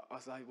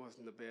 as I was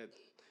in the bed,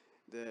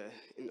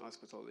 in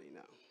hospital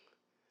now,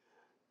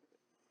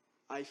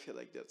 I feel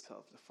like that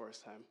self the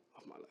first time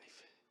of my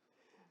life.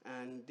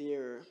 And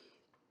there,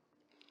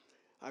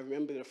 I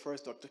remember the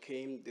first doctor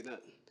came, did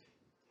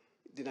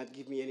not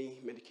give me any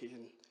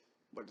medication,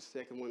 but the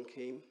second one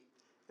came,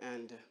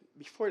 and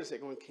before the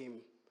second one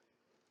came,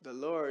 the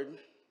Lord,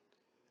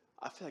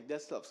 I feel like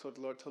that self. So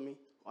the Lord told me,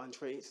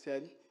 Andre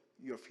said,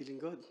 you're feeling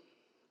good.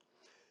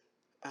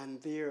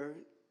 And there,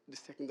 the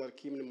second doctor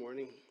came in the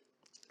morning,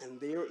 and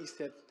there he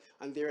said,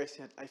 and there I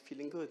said, I'm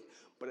feeling good,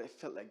 but I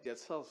felt like dead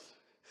self.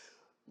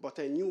 But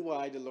I knew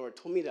why the Lord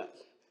told me that,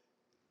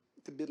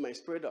 to build my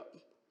spirit up,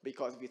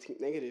 because if you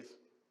think negative,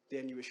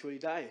 then you will surely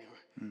die.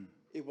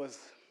 It was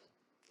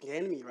the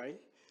enemy, right?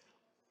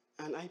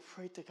 And I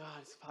prayed to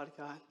God, Father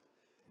God,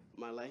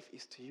 my life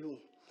is to you.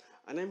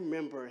 And I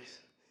remember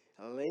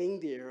laying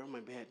there on my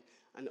bed,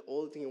 and the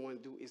only thing I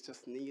want to do is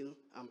just kneel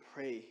and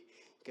pray,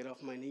 get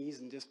off my knees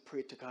and just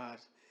pray to God.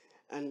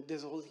 And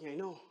there's the only thing I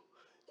know,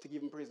 to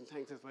give him praise and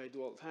thanks. That's what I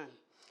do all the time.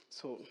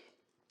 So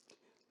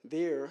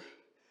there,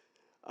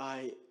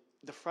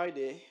 the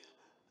Friday,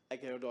 I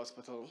get out of the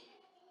hospital,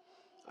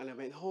 and I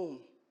went home,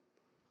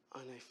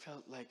 and I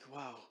felt like,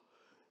 wow,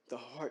 the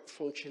heart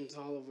functions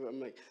all over. I'm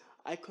like,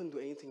 I couldn't do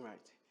anything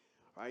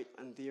right?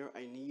 And there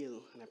I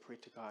kneel, and I pray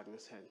to God, and I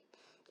said,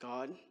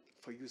 God,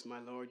 for use my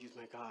Lord, use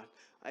my God.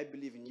 I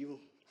believe in you.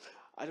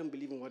 I don't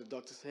believe in what the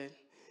doctor said,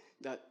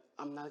 that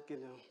I'm not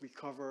going to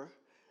recover,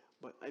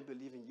 but I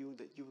believe in you,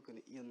 that you were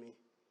going to heal me.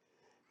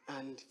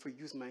 And for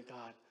use my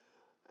God,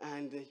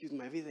 and use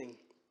my everything.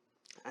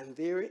 And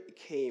there it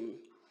came,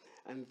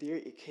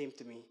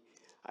 to me.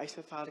 I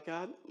said, Father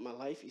God, my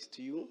life is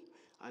to you,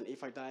 and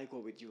if I die, I go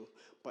with you.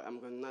 But I'm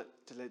going not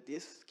to let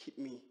this keep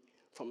me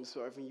from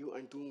serving you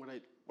and doing what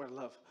I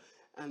love.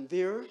 And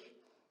there,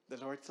 the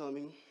Lord told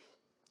me,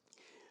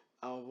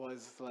 I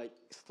was like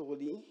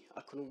slowly,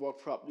 I couldn't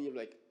walk properly,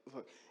 like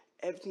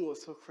everything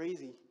was so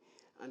crazy.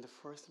 And the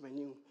first time I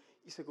knew,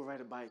 he said, go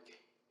ride a bike.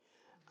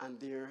 And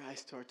there I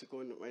started to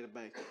go and ride a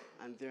bike.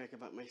 And there I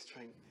got back my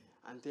strength.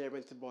 And there I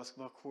went to the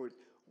basketball court,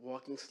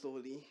 walking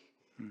slowly.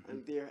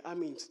 And there,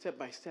 step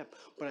by step.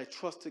 But I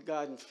trusted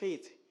God in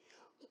faith,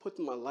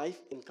 putting my life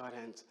in God's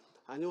hands.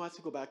 I knew I had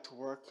to go back to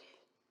work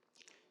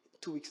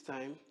 2 weeks'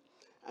 time.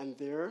 And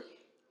there,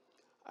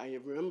 I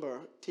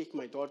remember taking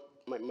my daughter,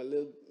 my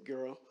little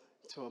girl,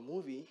 to a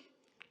movie.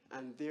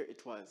 And there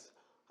it was.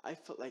 I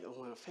felt like I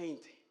want to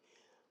faint.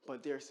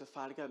 But there I said,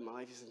 Father God, my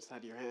life is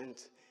inside your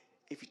hands.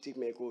 If you take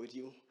me, I go with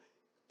you.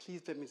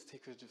 Please let me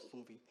take her to this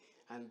movie.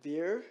 And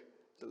there,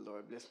 the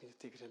Lord blessed me to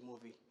take her to the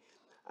movie.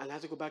 And I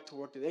had to go back to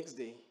work the next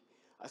day.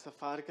 I said,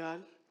 Father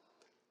God,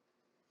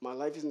 my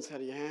life is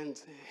inside your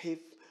hands. If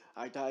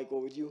I die, I go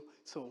with you.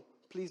 So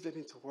please let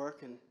me to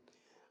work and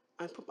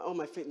put all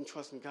my faith and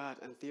trust in God.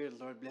 And there, the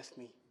Lord blessed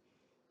me,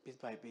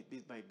 bit by bit,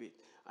 bit by bit.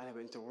 And I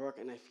went to work,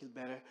 and I feel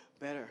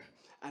better.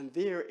 And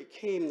there it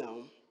came now.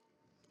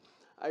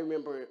 I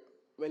remember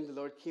when the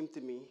Lord came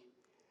to me,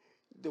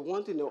 they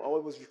want to know how I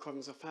was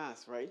recovering so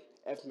fast, right?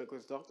 After I go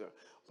to the doctor.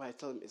 But I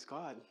tell them, it's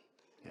God.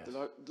 Yes.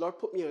 The Lord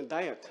put me on a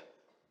diet.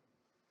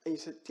 And he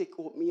said, take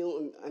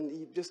oatmeal, and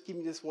he just gave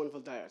me this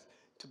wonderful diet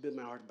to build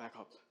my heart back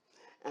up.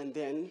 And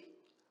then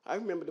I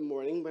remember the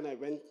morning when I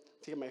went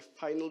to get my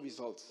final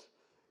results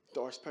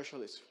to our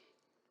specialist.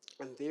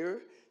 And there,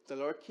 the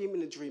Lord came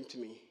in a dream to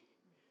me.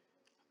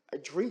 A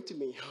dream to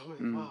me. Oh,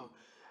 wow.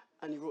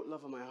 And he wrote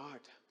love on my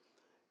heart.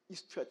 He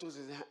stretched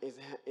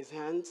his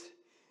hands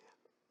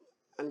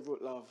and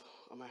wrote love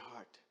on my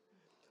heart.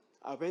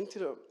 I went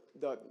to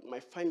my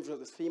final result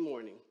the same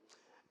morning,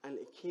 and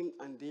it came,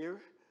 and there,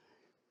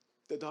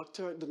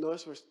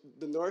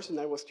 the nurse and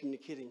I was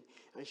communicating,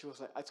 and she was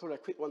like, I told her I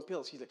quit one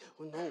pill. She's like,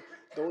 oh no,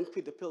 don't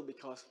quit the pill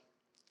because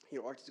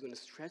your heart is going to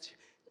stretch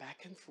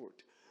back and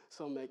forth.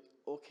 So I'm like,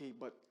 okay,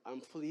 but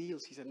I'm fully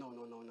healed. She said, no.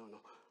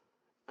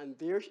 And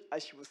there,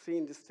 as she was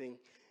saying this thing,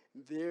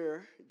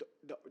 there,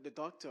 the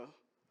doctor,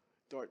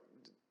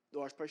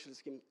 our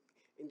specialist came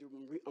in the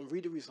room and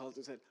read the results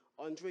and said,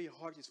 Andre, your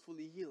heart is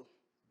fully healed.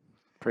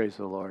 Praise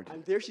the Lord.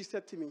 And there she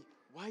said to me,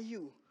 why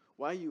you?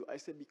 Why you? I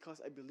said,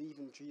 because I believe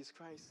in Jesus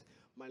Christ,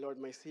 my Lord,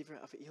 my Savior,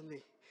 have healed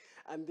me.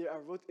 And there I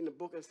wrote in the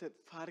book and said,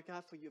 Father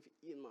God, for you have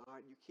healed my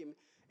heart. You came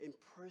in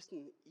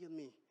person, healed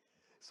me.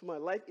 So my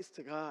life is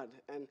to God,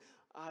 and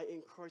I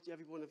encourage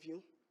every one of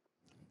you,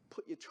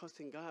 put your trust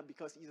in God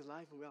because He's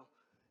alive and well.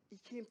 He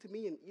came to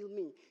me and healed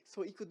me,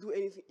 so He could do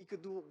anything. He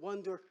could do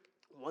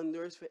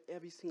wonders for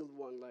every single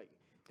one. Like,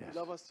 Yes. He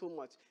loves us so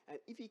much, and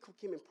if He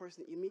came in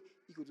person and heal me,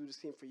 He could do the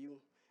same for you.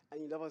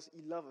 And He loves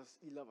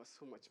us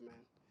so much, man.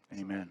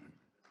 Amen.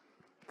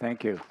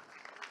 Thank you.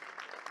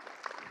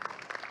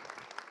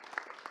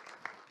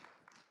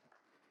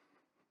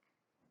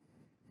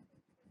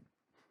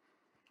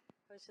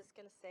 I was just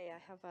going to say, I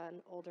have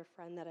an older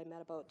friend that I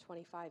met about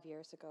 25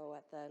 years ago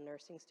at the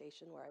nursing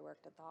station where I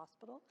worked at the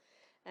hospital.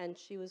 And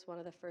she was one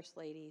of the first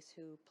ladies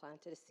who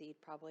planted a seed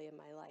probably in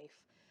my life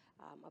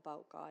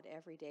about God.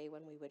 Every day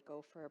when we would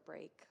go for a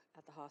break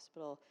at the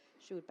hospital,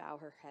 she would bow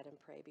her head and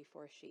pray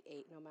before she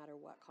ate, no matter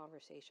what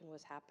conversation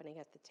was happening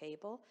at the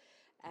table.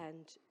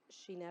 And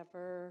she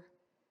never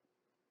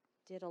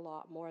did a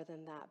lot more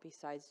than that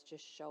besides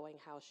just showing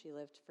how she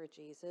lived for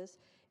Jesus.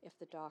 If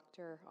the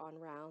doctor on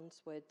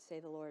rounds would say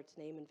the Lord's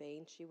name in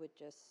vain, she would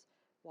just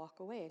walk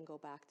away and go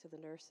back to the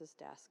nurse's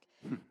desk.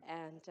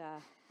 And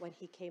when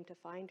he came to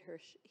find her,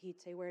 he'd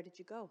say, "Where did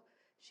you go?"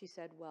 She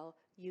said, "Well,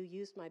 you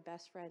used my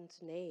best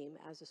friend's name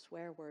as a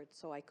swear word,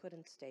 so I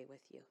couldn't stay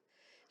with you."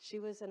 She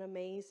was an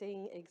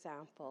amazing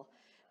example.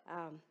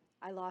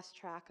 I lost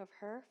track of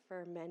her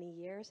for many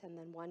years, and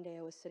then one day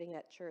I was sitting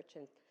at church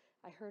and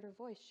I heard her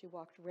voice. She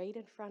walked right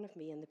in front of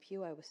me in the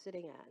pew I was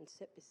sitting at and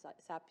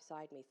sat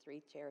beside me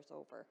 3 chairs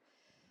over.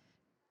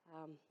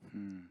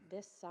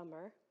 This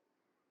summer,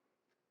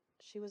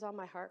 she was on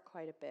my heart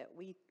quite a bit.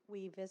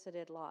 We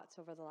visited lots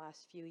over the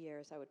last few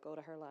years. I would go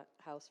to her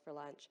house for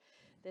lunch.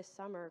 This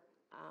summer,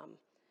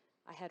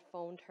 I had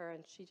phoned her,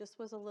 and she just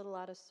was a little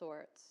out of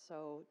sorts.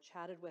 So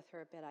chatted with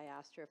her a bit. I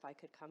asked her if I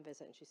could come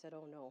visit, and she said,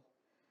 "Oh, no."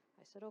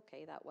 I said,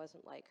 "Okay, that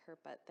wasn't like her."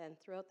 But then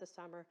throughout the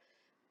summer,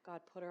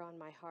 God put her on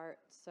my heart.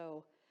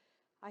 So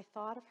I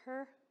thought of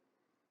her.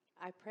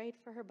 I prayed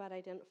for her, but I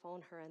didn't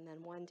phone her. And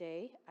then one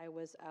day I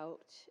was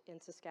out in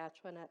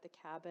Saskatchewan at the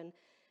cabin,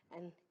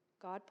 and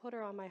God put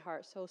her on my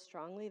heart so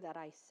strongly that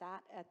I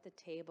sat at the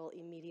table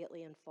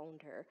immediately and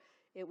phoned her.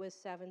 It was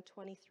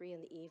 7:23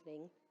 in the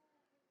evening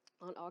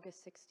on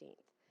August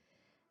 16th.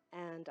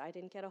 And I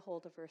didn't get a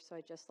hold of her, so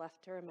I just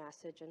left her a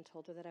message and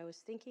told her that I was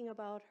thinking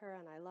about her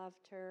and I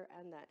loved her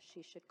and that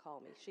she should call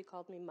me. She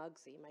called me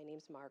Mugsy. My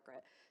name's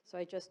Margaret. So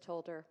I just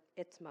told her,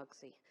 "It's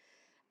Mugsy."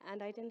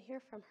 And I didn't hear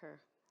from her.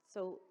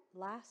 So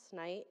last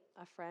night,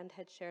 a friend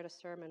had shared a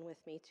sermon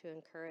with me to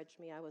encourage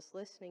me. I was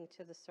listening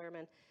to the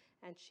sermon,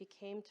 and she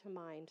came to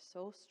mind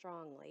so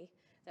strongly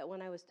that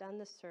when I was done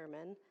the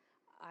sermon,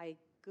 I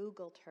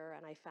Googled her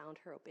and I found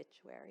her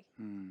obituary.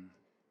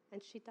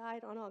 And she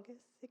died on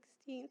August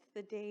 16th,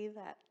 the day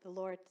that the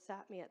Lord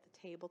sat me at the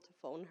table to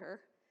phone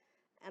her.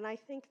 And I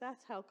think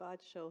that's how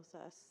God shows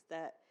us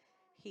that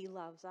He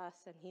loves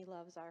us and He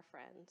loves our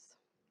friends.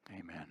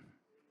 Amen.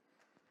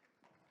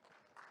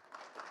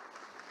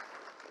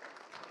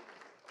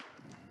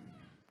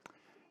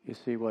 You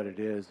see, what it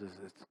is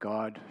it's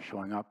God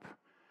showing up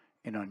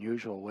in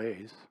unusual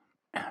ways,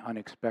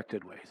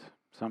 unexpected ways.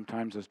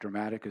 Sometimes as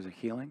dramatic as a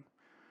healing,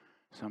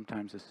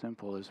 sometimes as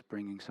simple as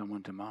bringing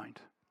someone to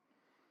mind.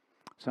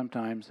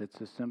 Sometimes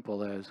it's as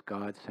simple as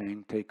God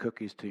saying, "Take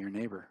cookies to your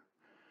neighbor."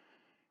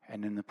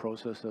 And in the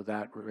process of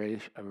that,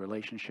 a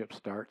relationship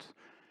starts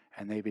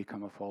and they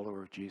become a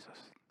follower of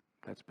Jesus.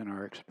 That's been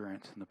our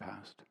experience in the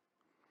past.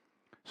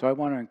 So I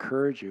want to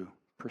encourage you,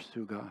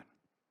 pursue God.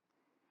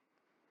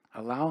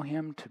 Allow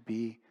Him to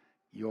be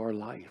your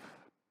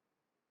life.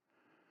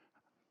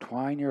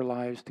 Twine your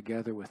lives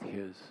together with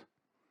His.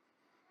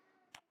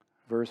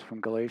 Verse from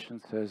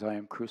Galatians says, "I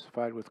am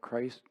crucified with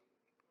Christ,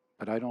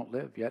 but I don't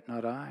live, yet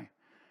not I.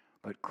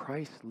 But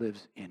Christ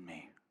lives in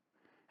me.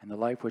 And the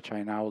life which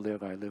I now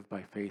live, I live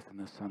by faith in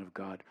the Son of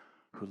God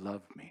who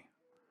loved me,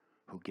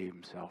 who gave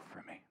Himself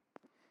for me."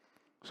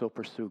 So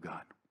pursue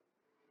God.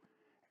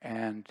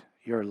 And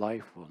your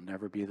life will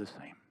never be the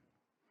same.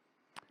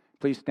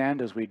 Please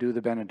stand as we do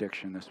the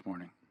benediction this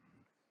morning.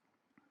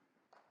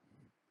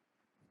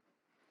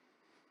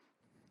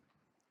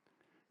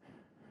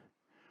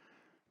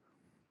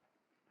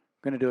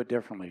 I'm going to do it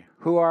differently.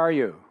 Who are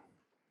you?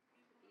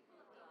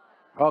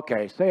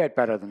 Okay, say it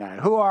better than that.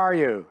 Who are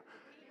you?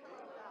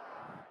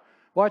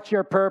 What's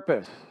your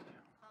purpose?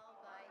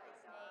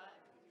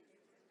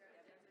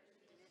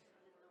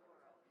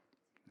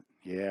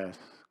 Yes.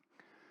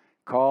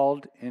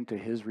 Called into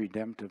His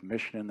redemptive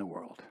mission in the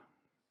world.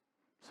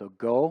 So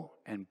go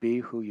and be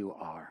who you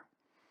are.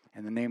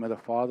 In the name of the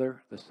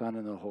Father, the Son,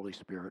 and the Holy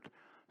Spirit,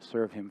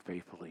 serve Him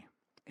faithfully.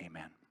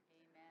 Amen.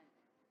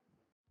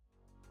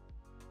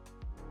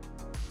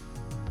 Amen.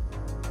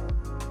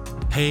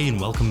 Hey,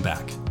 and welcome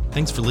back.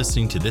 Thanks for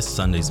listening to this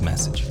Sunday's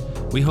message.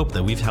 We hope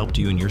that we've helped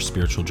you in your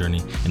spiritual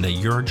journey and that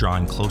you're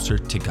drawing closer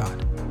to God.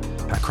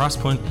 At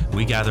Crosspoint,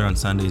 we gather on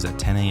Sundays at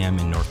 10 a.m.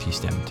 in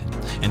Northeast Edmonton,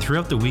 and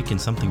throughout the week in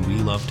something we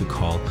love to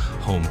call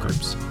home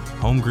groups.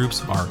 Home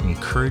groups are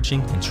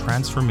encouraging and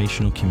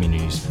transformational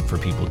communities for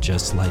people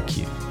just like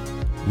you.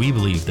 We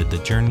believe that the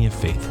journey of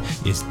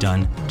faith is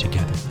done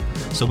together,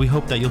 so we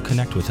hope that you'll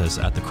connect with us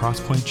at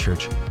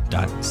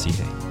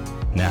thecrosspointchurch.ca.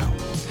 Now,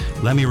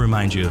 let me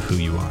remind you of who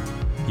you are.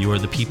 You are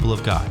the people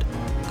of God,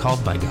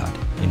 called by God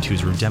into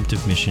His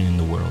redemptive mission in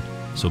the world,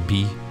 so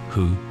be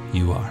who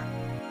you are.